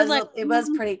 it was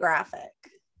pretty graphic.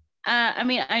 I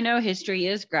mean, I know history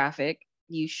is graphic.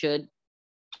 You should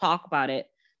talk about it.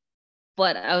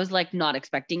 But I was like not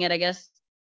expecting it, I guess.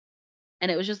 And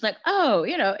it was just like, oh,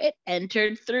 it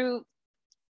entered through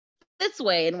this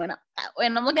way and went that way.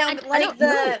 And I'm like, now,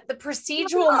 the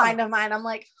procedural mind of mine, I'm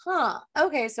like,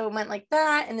 okay, so it went like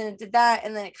that, and then it did that,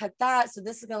 and then it cut that. So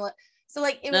this is gonna so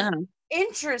like it was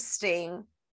interesting,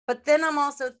 but then I'm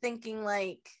also thinking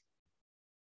like,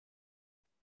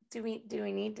 do we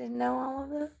need to know all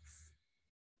of this?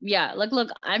 Yeah, like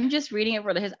look, I'm just reading it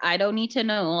for I don't need to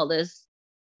know all this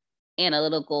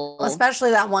analytical,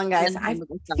 especially that one guy. I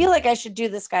feel like I should do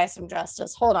this guy some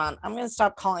justice. Hold on, I'm gonna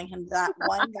stop calling him that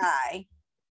one guy,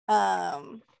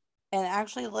 and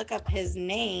actually look up his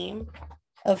name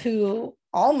of who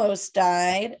almost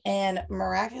died and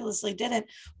miraculously didn't.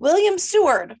 William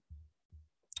Seward.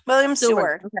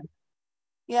 Okay.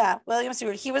 Yeah, William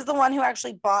Seward. He was the one who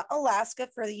actually bought Alaska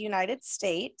for the United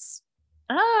States.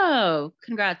 Oh,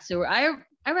 congrats, Seward. I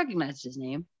recognized his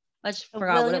name. I just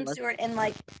forgot William what it was. Seward, and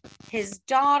like his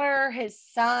daughter, his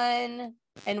son,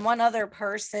 and one other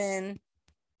person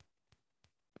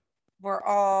were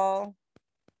all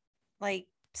like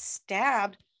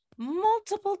stabbed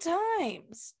multiple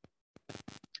times.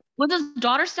 Was his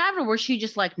daughter stabbed, or was she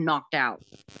just like knocked out?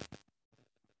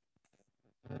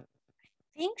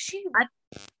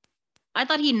 I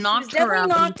thought he knocked her out. Definitely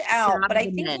knocked out, but I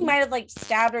think he might have like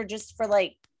stabbed her just for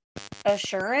like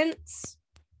assurance.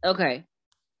 Okay.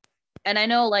 And I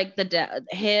know like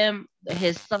him,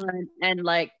 his son, and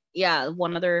like, yeah,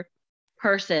 one other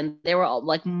person, they were all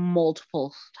like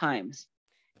multiple times.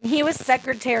 He was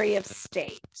Secretary of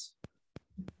State.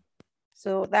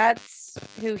 So that's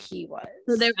who he was.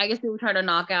 So I guess they were trying to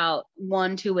knock out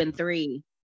 1, 2, and 3.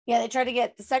 Yeah, they tried to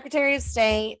get the Secretary of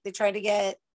State.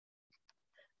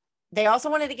 They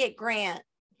also wanted to get Grant,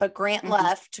 but Grant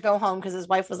left to go home because his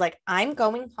wife was like, I'm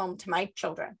going home to my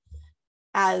children,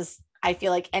 as I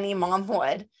feel like any mom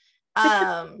would.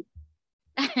 And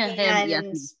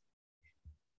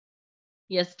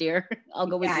yes, dear. I'll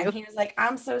go with you. He was like,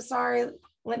 I'm so sorry,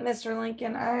 Mr.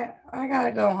 Lincoln. I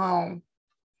gotta go home.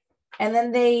 And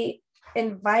then they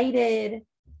invited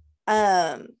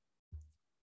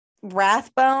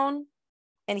Rathbone,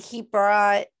 and he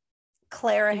brought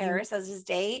Clara Harris as his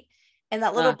date. And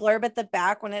that little blurb at the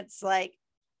back when it's like,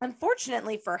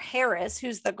 unfortunately for Harris,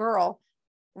 who's the girl,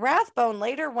 Rathbone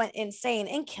later went insane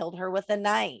and killed her with a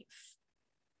knife.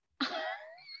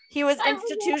 He was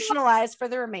institutionalized for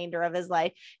the remainder of his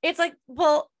life. It's like,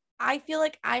 well, I feel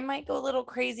like I might go a little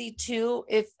crazy too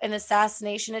if an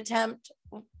assassination attempt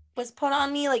was put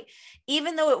on me. Like,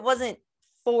 even though it wasn't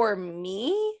for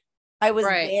me, I was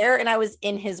there and I was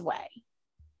in his way.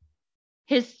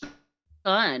 His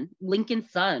son,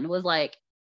 Lincoln's son, was like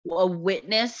a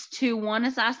witness to one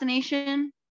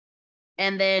assassination.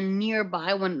 And then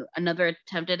nearby, when another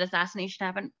attempted assassination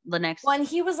happened, the next one,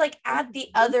 he was like at the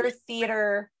other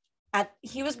theater.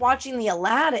 He was watching the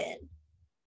Aladdin.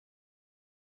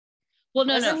 Well,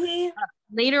 no. He?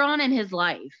 Later on in his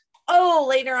life. Oh,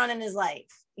 later on in his life.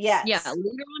 Yes. Yeah,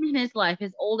 later on in his life,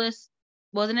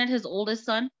 wasn't it his oldest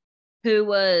son who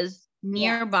was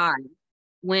nearby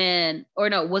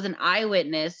was an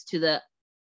eyewitness to the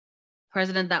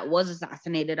president that was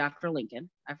assassinated after Lincoln.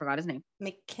 I forgot his name.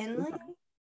 William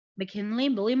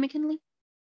McKinley,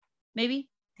 maybe.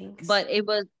 But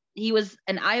he was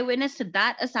an eyewitness to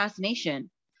that assassination.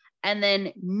 And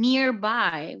then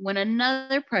nearby, when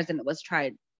another president was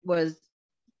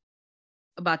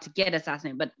about to get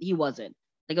assassinated, but he wasn't.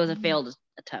 Like, it was a failed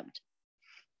attempt.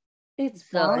 It's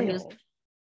wild.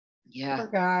 Poor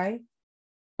guy.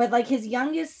 But like his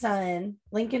youngest son,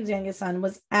 Lincoln's youngest son,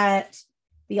 was at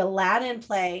the Aladdin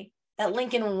play that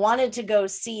Lincoln wanted to go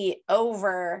see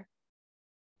over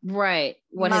My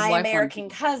American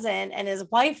Cousin, and his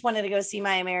wife wanted to go see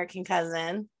My American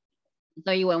Cousin.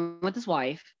 So he went with his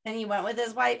wife. And he went with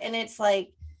his wife, and it's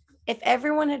like, if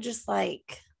everyone had just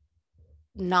like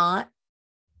not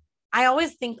I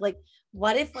always think like,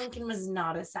 what if Lincoln was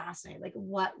not assassinated? Like,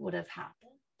 what would have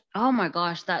happened? Oh my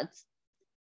gosh, that's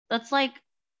like,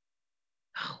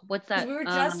 what's Because that? we were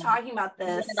just talking about In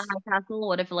this. the High Castle.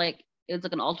 What if like it was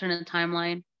like an alternate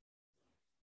timeline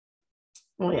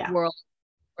Oh yeah. world,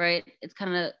 right? It's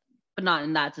kind of, but not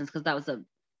in that sense because that was a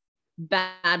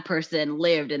bad person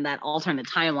lived in that alternate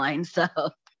timeline. So,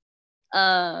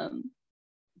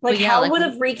 like, yeah, how like, would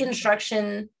have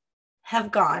Reconstruction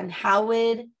have gone? How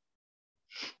would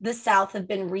the South have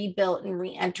been rebuilt and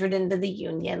re-entered into the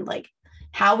Union? Like,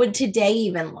 how would today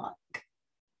even look?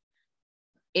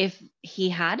 if he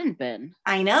hadn't been,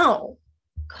 I know.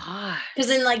 God, Because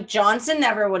then, like, Johnson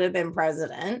never would have been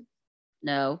president.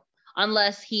 no,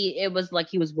 unless it was like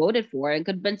he was voted for. It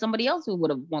could have been somebody else who would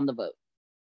have won the vote.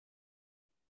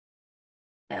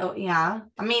 Oh yeah.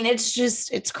 I mean,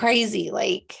 it's crazy.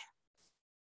 Like,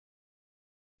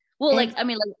 Well, like, I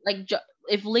mean,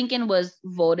 if Lincoln was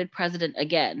voted president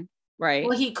again, right?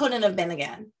 Well, he couldn't have been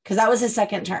again because that was his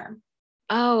second term.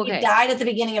 Oh, okay. He died at the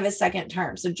beginning of his second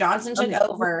term. So Johnson took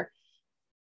over.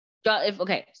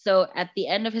 So at the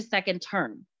end of his second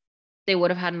term, they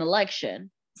would have had an election.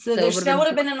 So there still would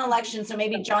have been an election. So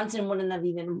maybe Johnson wouldn't have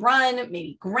even run.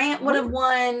 Maybe Grant would have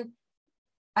won.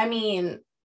 I mean,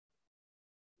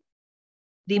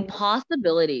 the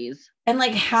possibilities. And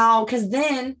like how, because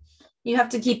then you have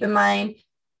to keep in mind,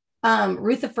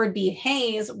 Rutherford B.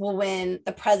 Hayes will win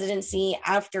the presidency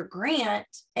after Grant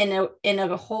in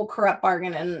a whole corrupt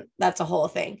bargain, and that's a whole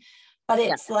thing. But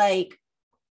it's like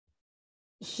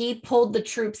he pulled the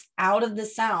troops out of the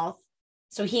South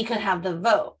so he could have the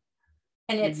vote.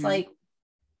 And it's like,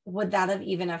 would that have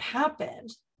even have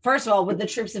happened? First of all, would the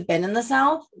troops have been in the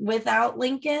South without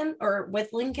Lincoln or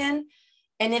with Lincoln?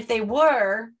 And if they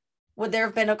were, would there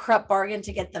have been a corrupt bargain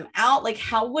to get them out? Like,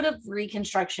 how would a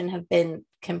Reconstruction have been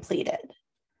completed?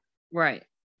 Right.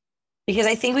 Because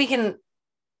I think we can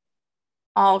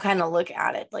all kind of look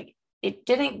at it like it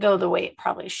didn't go the way it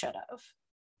probably should have.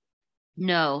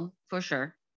 No, for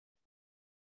sure.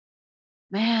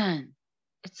 Man,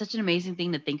 it's such an amazing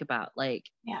thing to think about. Like,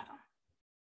 yeah.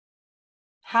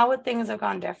 How would things have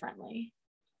gone differently?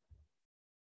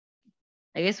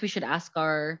 I guess we should ask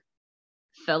our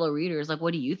fellow readers, like,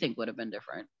 what do you think would have been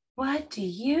different? What do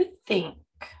you think?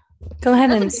 Go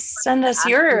ahead and send us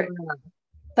your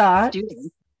thoughts.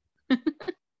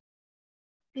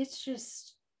 It's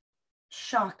just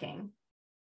shocking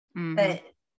that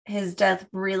his death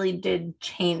really did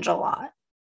change a lot.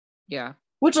 Yeah.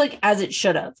 Which, like, as it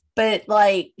should have. But,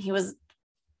 like, he was...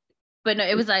 But no,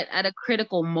 it was at a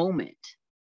critical moment.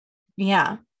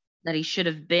 Yeah. That he should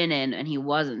have been in, and he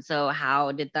wasn't. So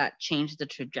how did that change the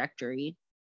trajectory?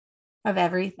 Of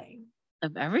everything.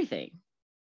 Of everything.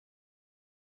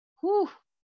 Whew.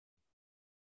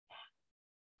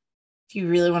 If you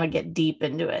really want to get deep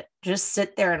into it, just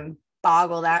sit there and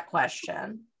boggle that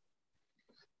question.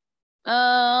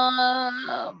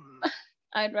 I'd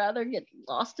rather get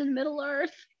lost in Middle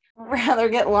Earth. Rather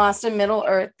get lost in Middle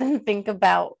Earth than think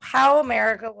about how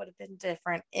America would have been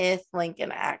different if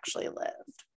Lincoln actually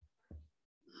lived.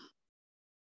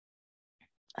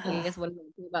 I guess what does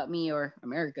it think about me or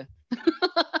America?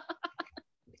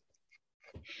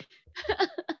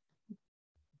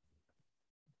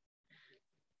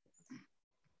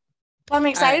 Well, I'm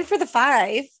excited for the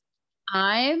 5.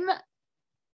 I'm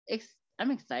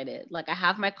excited. Like, I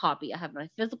have my copy. I have my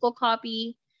physical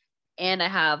copy, and I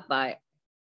have my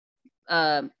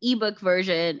ebook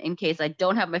version in case I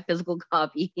don't have my physical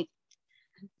copy,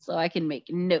 so I can make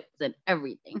notes and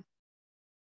everything.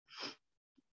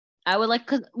 I would like,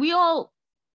 because we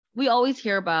always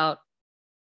hear about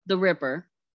the Ripper,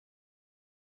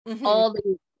 all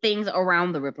the things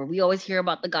around the Ripper. We always hear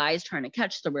about the guys trying to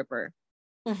catch the Ripper.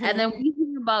 And then we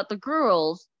hear about the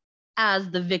girls as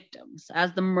the victims,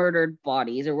 as the murdered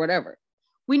bodies or whatever.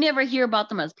 We never hear about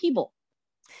them as people.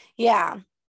 Yeah.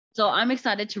 So I'm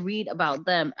excited to read about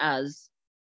them as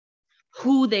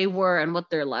who they were and what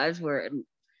their lives were and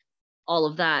all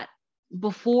of that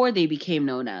before they became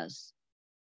known as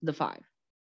the 5.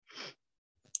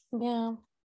 Yeah.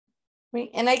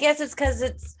 And I guess it's because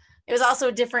it was also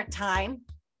a different time.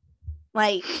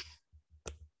 Like,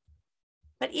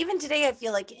 but even today, I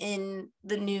feel like in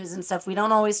the news and stuff, we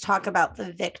don't always talk about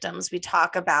the victims. We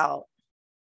talk about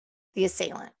the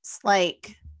assailants.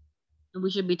 Like, we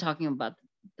should be talking about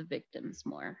the victims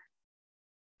more.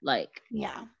 Like,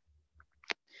 yeah.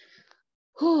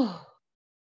 Whew.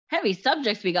 Heavy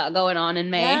subjects we got going on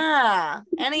in May. Yeah.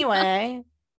 Anyway,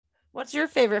 what's your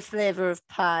favorite flavor of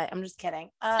pie? I'm just kidding.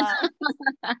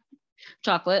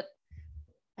 Chocolate.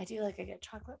 I do like a good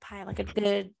chocolate pie, like a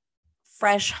good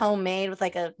fresh homemade with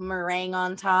like a meringue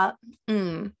on top.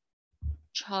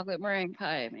 Chocolate meringue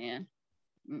pie, man.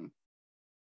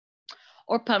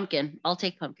 Or pumpkin. I'll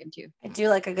take pumpkin too. I do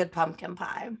like a good pumpkin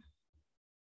pie.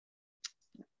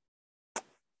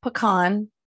 Pecan,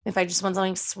 if I just want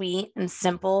something sweet and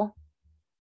simple.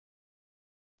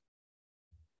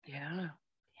 Yeah.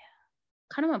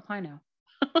 Kind of want pie now.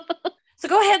 So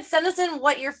go ahead, send us in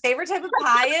what your favorite type of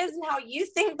pie is and how you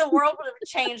think the world would have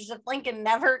changed if Lincoln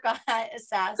never got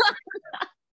assassinated.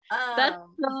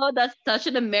 That's such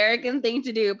an American thing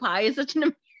to do. Pie is such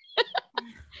an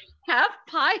have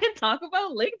pie and talk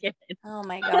about Lincoln. Oh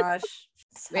my gosh.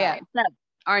 So. Yeah. So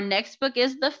our next book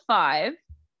is The Five.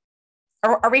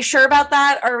 Are we sure about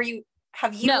that? Or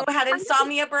have you No. had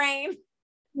insomnia brain?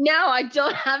 No, I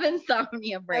don't have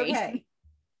insomnia brain. Okay.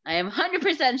 I am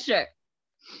 100% sure.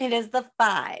 It is The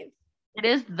Five. It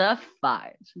is The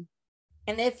Five.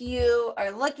 And if you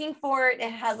are looking for it,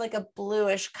 it has like a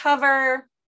bluish cover.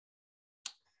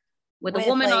 With a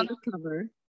woman on the cover.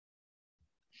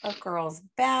 A girl's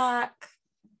back.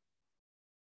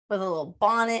 With a little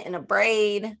bonnet and a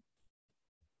braid.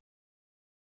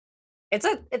 It's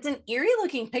an eerie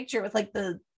looking picture with like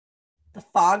the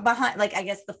fog behind, like I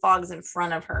guess the fog's in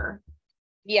front of her.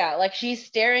 Yeah, like she's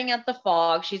staring at the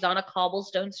fog. She's on a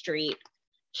cobblestone street.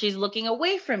 She's looking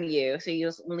away from you, so you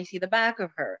just only see the back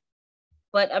of her.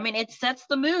 But I mean, it sets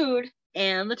the mood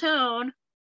and the tone.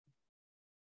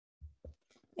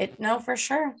 No, for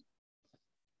sure.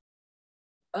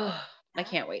 Oh, I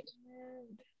can't wait.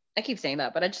 I keep saying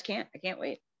that, but I just can't. I can't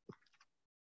wait.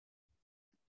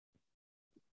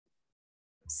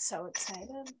 So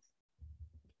excited.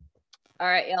 All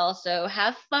right, y'all. So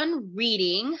have fun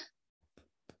reading.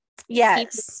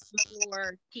 Yes. Keep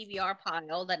your TBR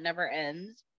pile that never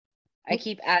ends. I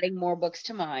keep adding more books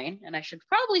to mine, and I should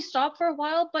probably stop for a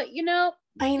while, but you know.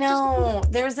 I know.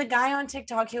 There was a guy on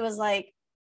TikTok who was like,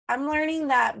 I'm learning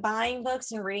that buying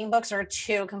books and reading books are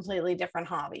two completely different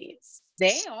hobbies.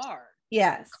 They are.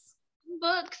 Yes.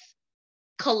 Books,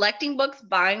 collecting books,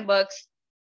 buying books,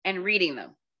 and reading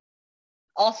them.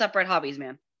 All separate hobbies,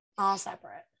 man. All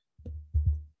separate.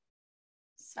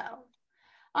 So,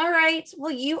 all right.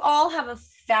 Well, you all have a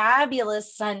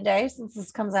fabulous Sunday, since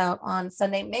this comes out on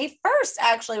Sunday, May 1st,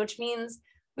 actually, which means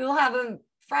we will have a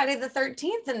Friday the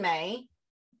 13th in May.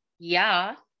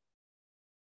 Yeah.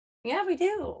 Yeah, we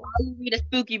do. I'll read a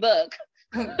spooky book.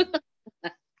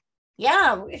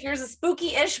 Yeah, here's a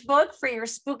spooky-ish book for your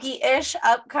spooky-ish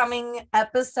upcoming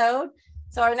episode.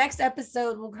 So our next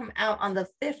episode will come out on the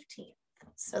 15th.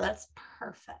 So that's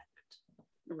perfect.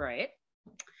 Right.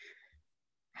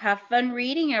 Have fun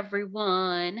reading,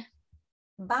 everyone.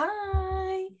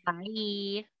 Bye.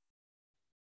 Bye.